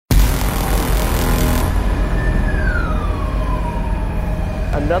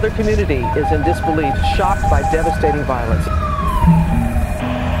Another community is in disbelief, shocked by devastating violence.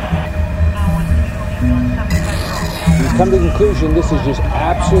 We come to the conclusion this is just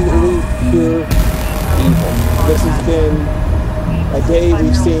absolutely pure evil. This has been a day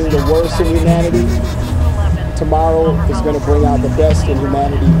we've seen the worst in humanity. Tomorrow is going to bring out the best in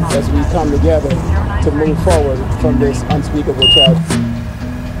humanity as we come together to move forward from this unspeakable tragedy.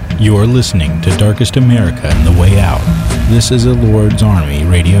 You're listening to Darkest America and the Way Out. This is a Lord's Army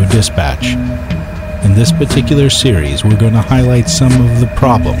radio dispatch. In this particular series, we're going to highlight some of the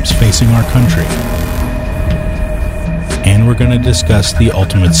problems facing our country. And we're going to discuss the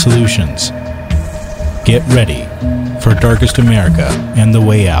ultimate solutions. Get ready for Darkest America and the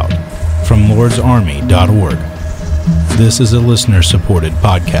Way Out from LordsArmy.org. This is a listener-supported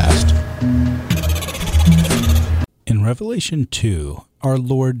podcast. In Revelation 2, our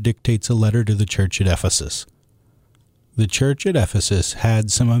Lord dictates a letter to the church at Ephesus. The church at Ephesus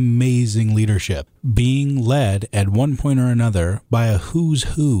had some amazing leadership, being led at one point or another by a who's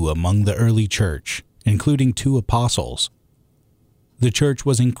who among the early church, including 2 apostles. The church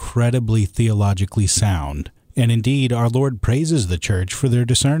was incredibly theologically sound, and indeed our Lord praises the church for their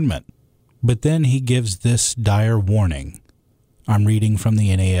discernment. But then he gives this dire warning. I'm reading from the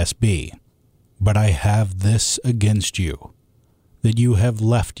NASB. But I have this against you, that you have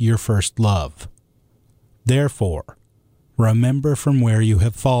left your first love. Therefore, remember from where you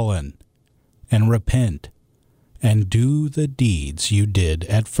have fallen, and repent, and do the deeds you did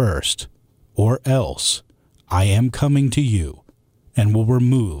at first, or else I am coming to you, and will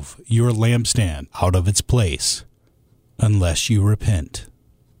remove your lampstand out of its place, unless you repent.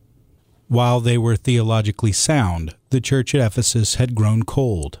 While they were theologically sound, the church at Ephesus had grown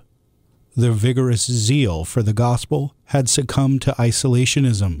cold. Their vigorous zeal for the gospel had succumbed to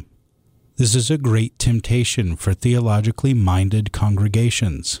isolationism. This is a great temptation for theologically minded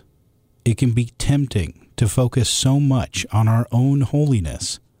congregations. It can be tempting to focus so much on our own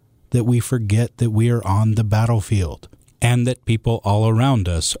holiness that we forget that we are on the battlefield and that people all around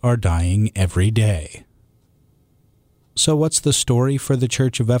us are dying every day. So what's the story for the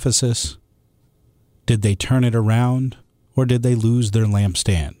church of Ephesus? Did they turn it around, or did they lose their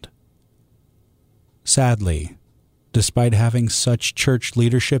lampstand? Sadly, despite having such church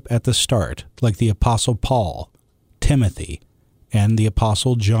leadership at the start, like the Apostle Paul, Timothy, and the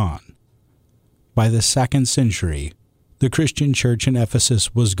Apostle John, by the 2nd century, the Christian church in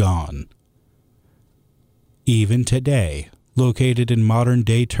Ephesus was gone. Even today, located in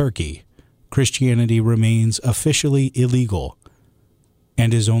modern-day Turkey, Christianity remains officially illegal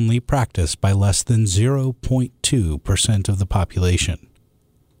and is only practiced by less than 0.2% of the population.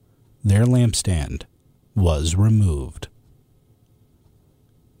 Their lampstand was removed.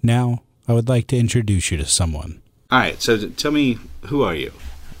 Now, I would like to introduce you to someone. All right, so tell me, who are you?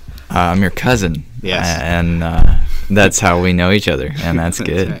 I'm your cousin. Yes. And that's how we know each other, and that's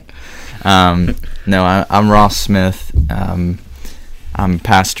good. Right. I'm Ross Smith. I'm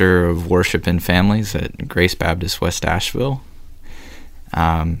pastor of worship and families at Grace Baptist West Asheville.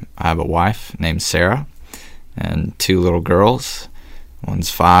 I have a wife named Sarah and 2 little girls. One's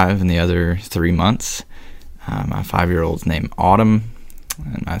 5 and the other 3 months. My 5-year-old's named Autumn,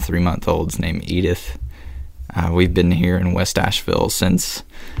 and my 3-month-old's named Edith. We've been here in West Asheville since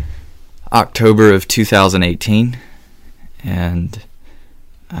October of 2018, and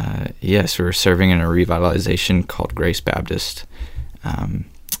yes, we're serving in a revitalization called Grace Baptist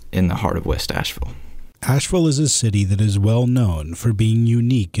in the heart of West Asheville. Asheville is a city that is well known for being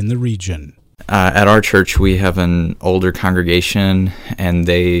unique in the region. At our church, we have an older congregation, and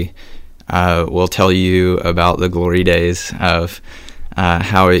they will tell you about the glory days of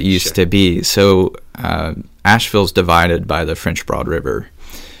how it used to be. So Asheville's divided by the French Broad River,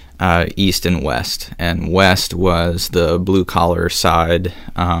 east and west. And west was the blue-collar side,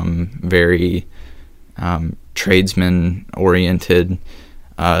 very tradesman-oriented,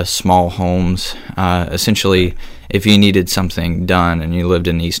 small homes. Essentially, if you needed something done and you lived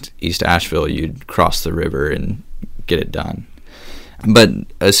in East Asheville, you'd cross the river and get it done. But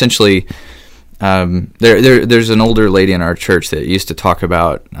essentially, there's an older lady in our church that used to talk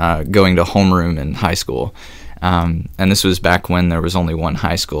about going to homeroom in high school. And this was back when there was only one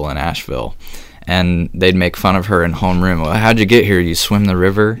high school in Asheville. And they'd make fun of her in homeroom. Well, how'd you get here? You swim the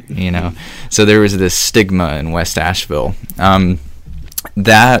river? You know? So there was this stigma in West Asheville.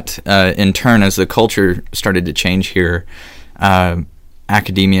 That, in turn, as the culture started to change here,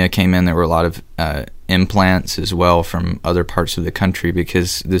 academia came in. There were a lot of implants as well from other parts of the country,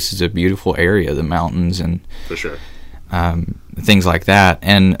 because this is a beautiful area, the mountains and for sure, things like that.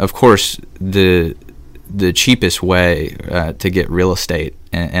 And of course, the cheapest way to get real estate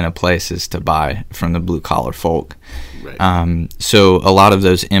in a place is to buy from the blue collar folk. Right. So a lot of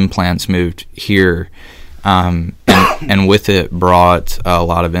those implants moved here, and with it brought a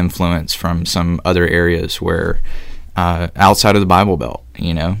lot of influence from some other areas where outside of the Bible Belt,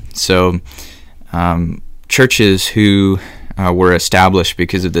 So churches who were established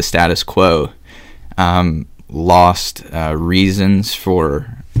because of the status quo lost reasons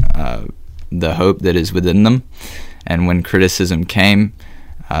for the hope that is within them, and when criticism came,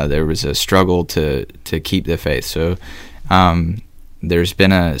 there was a struggle to keep the faith. So there's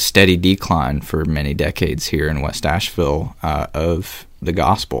been a steady decline for many decades here in West Asheville of the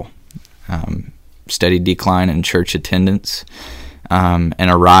gospel. Steady decline in church attendance, and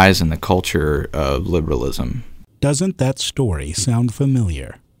a rise in the culture of liberalism. Doesn't that story sound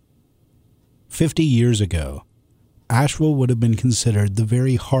familiar? 50 years ago, Asheville would have been considered the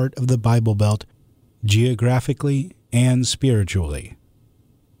very heart of the Bible Belt geographically and spiritually.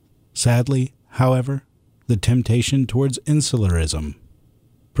 Sadly, however, the temptation towards insularism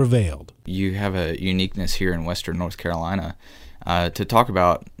prevailed. You have a uniqueness here in Western North Carolina. To talk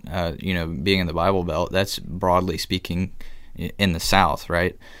about, being in the Bible Belt, that's broadly speaking in the South,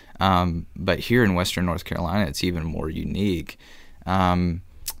 right? But here in Western North Carolina, it's even more unique.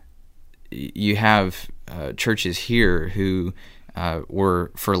 You have churches here who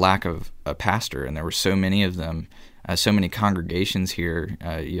were for lack of a pastor, and there were so many of them, so many congregations here.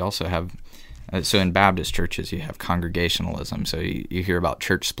 You also have, so in Baptist churches, you have congregationalism, so you hear about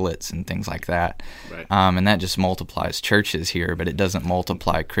church splits and things like that. Right. And that just multiplies churches here, but it doesn't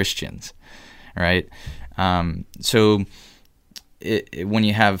multiply Christians, right? So when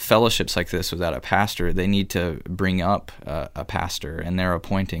you have fellowships like this without a pastor, they need to bring up a pastor, and they're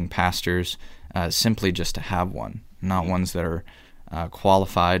appointing pastors simply just to have one, not ones that are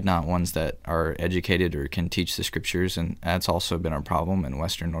qualified, not ones that are educated or can teach the scriptures, and that's also been a problem in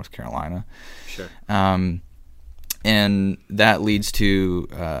Western North Carolina. Sure. And that leads to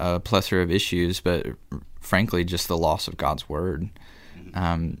a plethora of issues, but frankly, just the loss of God's word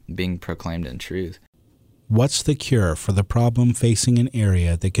being proclaimed in truth. What's the cure for the problem facing an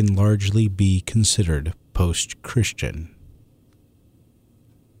area that can largely be considered post-Christian?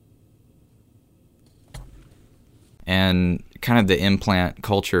 And kind of the implant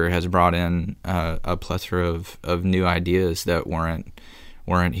culture has brought in a plethora of new ideas that weren't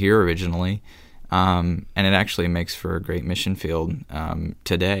here originally, and it actually makes for a great mission field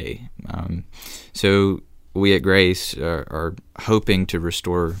today. So we at Grace are hoping to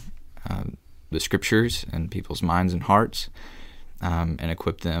restore the scriptures in people's minds and hearts, and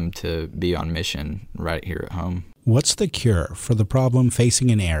equip them to be on mission right here at home. What's the cure for the problem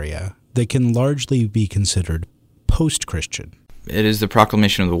facing an area that can largely be considered post-Christian? It is the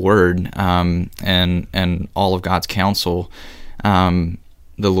proclamation of the word, and all of God's counsel. The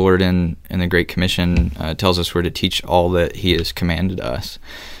Lord in the Great Commission tells us we're to teach all that He has commanded us.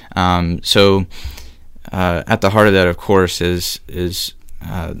 So at the heart of that, of course, is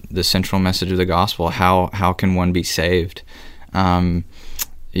the central message of the gospel. How can one be saved?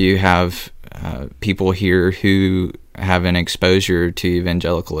 You have people here who have an exposure to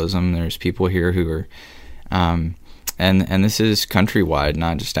evangelicalism. There's people here who are, and this is countrywide,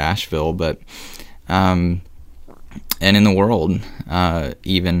 not just Asheville, but and in the world,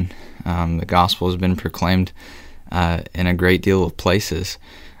 even the gospel has been proclaimed in a great deal of places.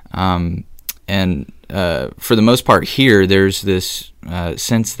 And for the most part here, there's this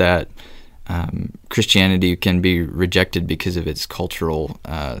sense that Christianity can be rejected because of its cultural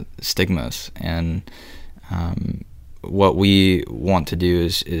stigmas. And what we want to do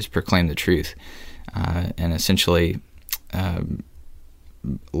is proclaim the truth and essentially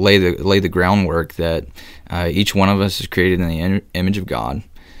lay the groundwork that each one of us is created in the image of God.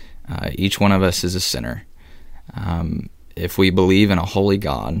 Each one of us is a sinner. If we believe in a holy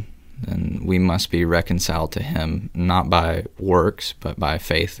God, then we must be reconciled to Him, not by works, but by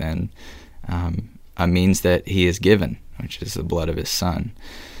faith in a means that He has given, which is the blood of His Son.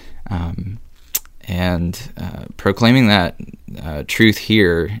 And proclaiming that truth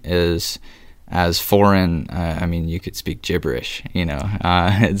here is as foreign. I mean, you could speak gibberish.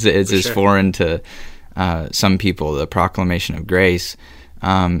 It's as sure. foreign to some people, the proclamation of grace,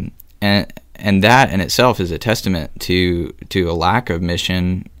 and that in itself is a testament to a lack of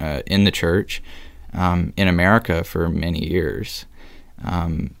mission in the church in America for many years.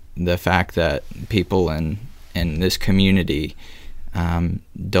 The fact that people in this community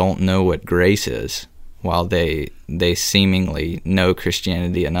don't know what grace is, while they seemingly know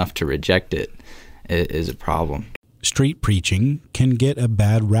Christianity enough to reject it, is a problem. Street preaching can get a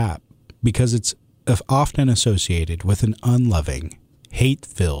bad rap because it's often associated with an unloving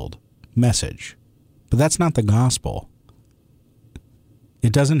hate-filled message. But that's not the gospel.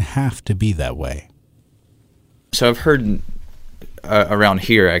 It doesn't have to be that way. So I've heard around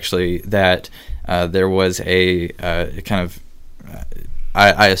here, actually, that there was a kind of,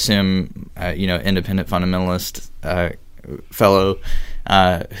 I assume, independent fundamentalist fellow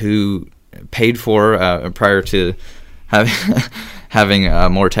who paid for, prior to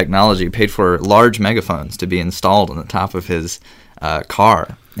having more technology, paid for large megaphones to be installed on the top of his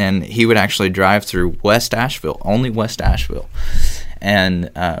car. And he would actually drive through West Asheville, only West Asheville,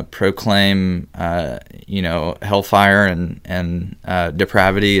 and proclaim, hellfire and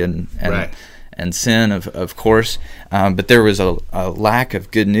depravity and right. and sin, of course. But there was a lack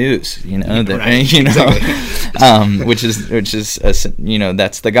of good news, Right. Exactly. which is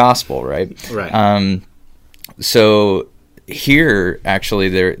that's the gospel, right? Right. So here, actually,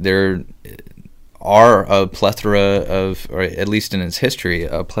 there are a plethora of, or at least in its history,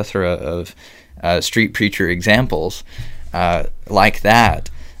 a plethora of street preacher examples like that.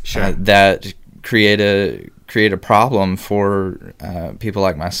 Sure. That create a problem for people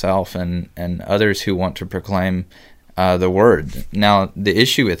like myself and others who want to proclaim the word. Now, the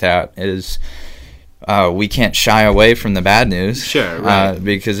issue with that is we can't shy away from the bad news, Sure, right.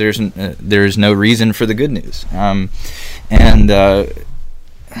 because there's no reason for the good news,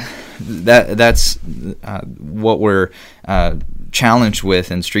 that's what we're challenged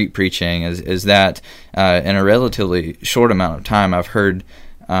with in street preaching is that in a relatively short amount of time, I've heard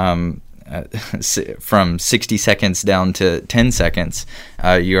from 60 seconds down to 10 seconds,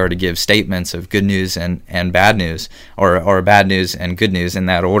 you are to give statements of good news and bad news, or bad news and good news in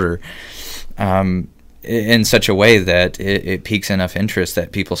that order, in such a way that it piques enough interest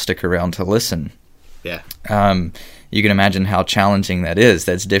that people stick around to listen. Yeah. You can imagine how challenging that is.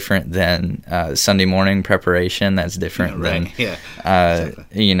 That's different than Sunday morning preparation. That's different than,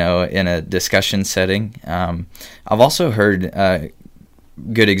 exactly. In a discussion setting. I've also heard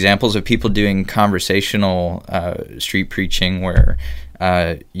good examples of people doing conversational street preaching where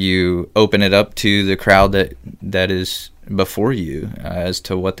you open it up to the crowd that is before you as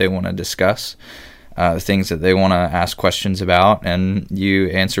to what they want to discuss, things that they want to ask questions about, and you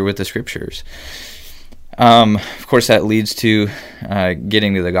answer with the scriptures. Of course, that leads to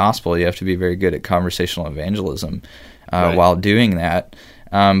getting to the gospel. You have to be very good at conversational evangelism Right. while doing that,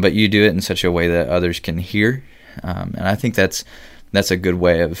 but you do it in such a way that others can hear, and I think that's a good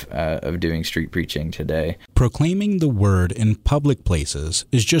way of doing street preaching today. Proclaiming the word in public places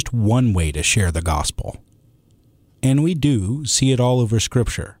is just one way to share the gospel. And we do see it all over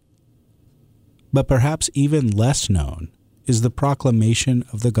Scripture. But perhaps even less known is the proclamation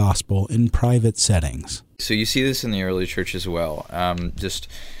of the gospel in private settings. So you see this in the early church as well. Just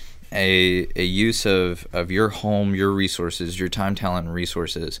a use of your home, your resources, your time, talent, and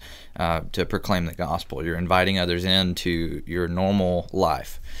resources to proclaim the gospel. You're inviting others into your normal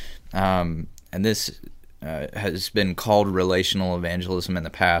life. And this has been called relational evangelism in the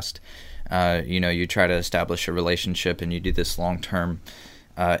past. You try to establish a relationship and you do this long-term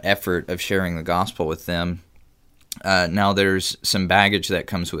effort of sharing the gospel with them. Now there's some baggage that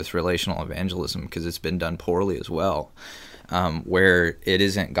comes with relational evangelism because it's been done poorly as well, where it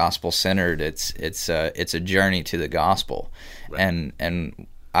isn't gospel-centered. It's a journey to the gospel, right. and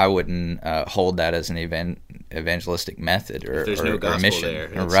I wouldn't hold that as an evangelistic method or there's no gospel mission. There.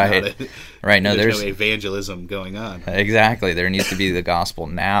 Right. Right. No, there's no evangelism going on. Exactly. There needs to be the gospel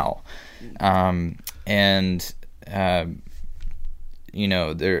now. There's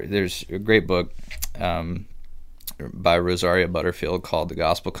a great book by Rosaria Butterfield called "The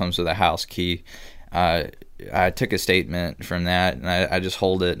Gospel Comes with a House Key." I took a statement from that, and I just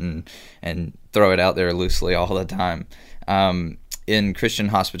hold it and throw it out there loosely all the time. In Christian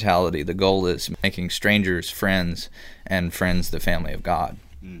hospitality, the goal is making strangers friends and friends the family of God.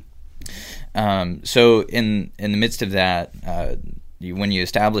 So in the midst of that, when you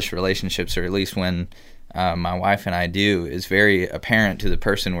establish relationships, or at least when my wife and I do, is very apparent to the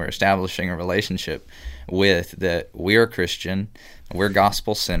person we're establishing a relationship with that we are Christian, we're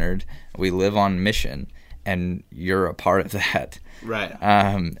gospel-centered, we live on mission, and you're a part of that. Right.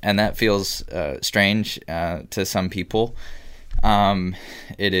 And that feels strange to some people.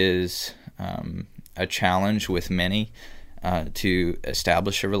 It is a challenge with many to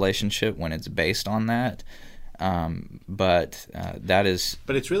establish a relationship when it's based on that. But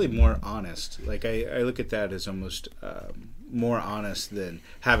it's really more honest. Like I look at that as almost more honest than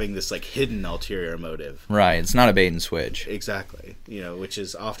having this like hidden ulterior motive. Right. It's not a bait and switch. Exactly. Which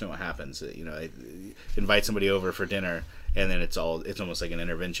is often what happens. I invite somebody over for dinner, and then it's almost like an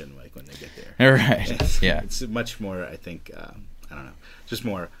intervention, like when they get there. Right. Yeah. It's much more, I think, I don't know, just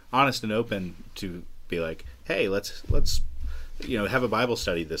more honest and open to be like, hey, let's have a Bible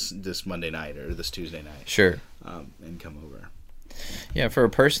study this Monday night or this Tuesday night. Sure. And come over. Yeah, for a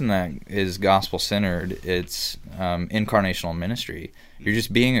person that is gospel-centered, it's incarnational ministry. You're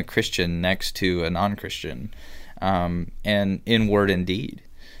just being a Christian next to a non-Christian, and in word and deed.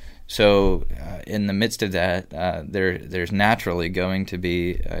 So in the midst of that, there's naturally going to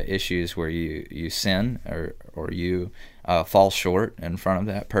be issues where you sin or you fall short in front of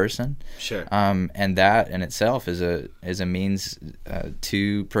that person. Sure. And that in itself is a means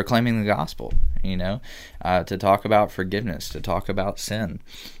to proclaiming the gospel. To talk about forgiveness, to talk about sin,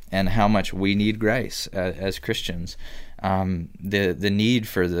 and how much we need grace as Christians. The need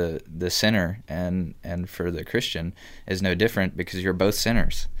for the sinner and for the Christian is no different, because you're both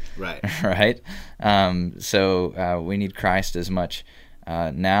sinners. Right. Right? So we need Christ as much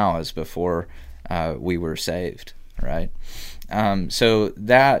now as before we were saved. Right? So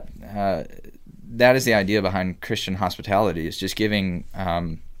that is the idea behind Christian hospitality, is just giving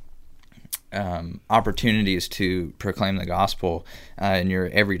opportunities to proclaim the gospel in your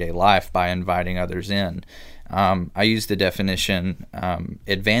everyday life by inviting others in. I use the definition,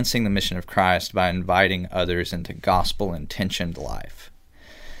 advancing the mission of Christ by inviting others into gospel-intentioned life.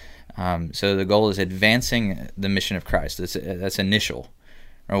 So the goal is advancing the mission of Christ. That's initial.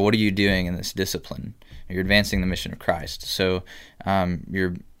 Or what are you doing in this discipline? You're advancing the mission of Christ. So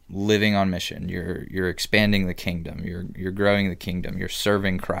you're living on mission. You're expanding the kingdom. You're growing the kingdom. You're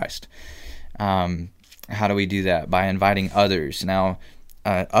serving Christ. How do we do that? By inviting others. Now,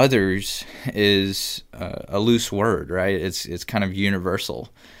 others is a loose word, right? It's kind of universal.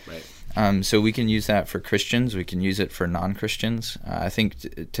 Right. So we can use that for Christians. We can use it for non-Christians. I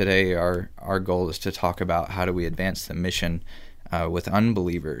think today our goal is to talk about how do we advance the mission with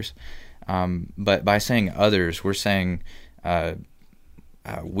unbelievers. But by saying others, we're saying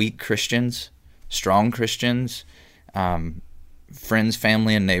weak Christians, strong Christians, friends,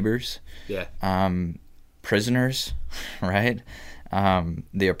 family, and neighbors. Yeah. Prisoners, right?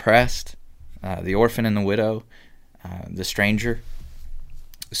 The oppressed, the orphan and the widow, the stranger.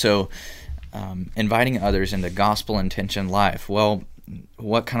 So inviting others into gospel-intentioned life. Well,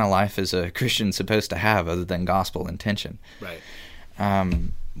 what kind of life is a Christian supposed to have other than gospel intention? Right.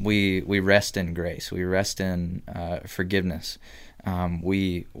 We rest in grace. We rest in forgiveness.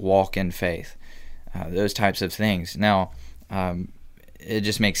 We walk in faith. Those types of things. Now, it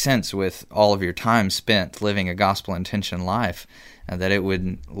just makes sense with all of your time spent living a gospel-intentioned life that it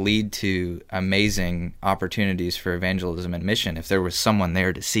would lead to amazing opportunities for evangelism and mission if there was someone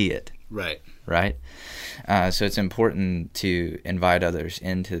there to see it. Right. Right? So it's important to invite others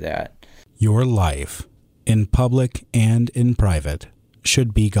into that. Your life, in public and in private,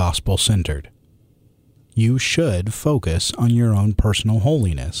 should be gospel-centered. You should focus on your own personal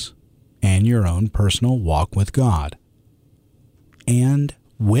holiness and your own personal walk with God. And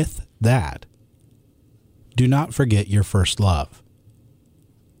with that, do not forget your first love.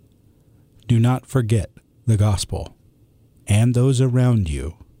 Do not forget the gospel and those around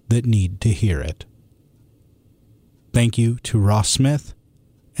you that need to hear it. Thank you to Ross Smith,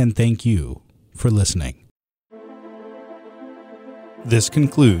 and thank you for listening. This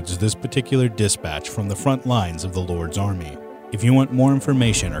concludes this particular dispatch from the front lines of the Lord's Army. If you want more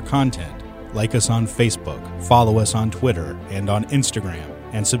information or content, like us on Facebook, follow us on Twitter and on Instagram,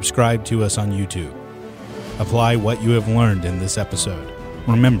 and subscribe to us on YouTube. Apply what you have learned in this episode.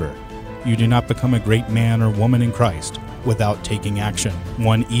 Remember, you do not become a great man or woman in Christ without taking action.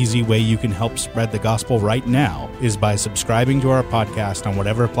 One easy way you can help spread the gospel right now is by subscribing to our podcast on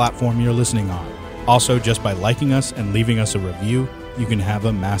whatever platform you're listening on. Also, just by liking us and leaving us a review, you can have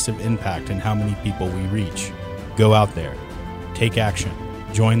a massive impact in how many people we reach. Go out there, take action,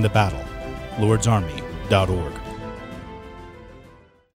 join the battle. LordsArmy.org.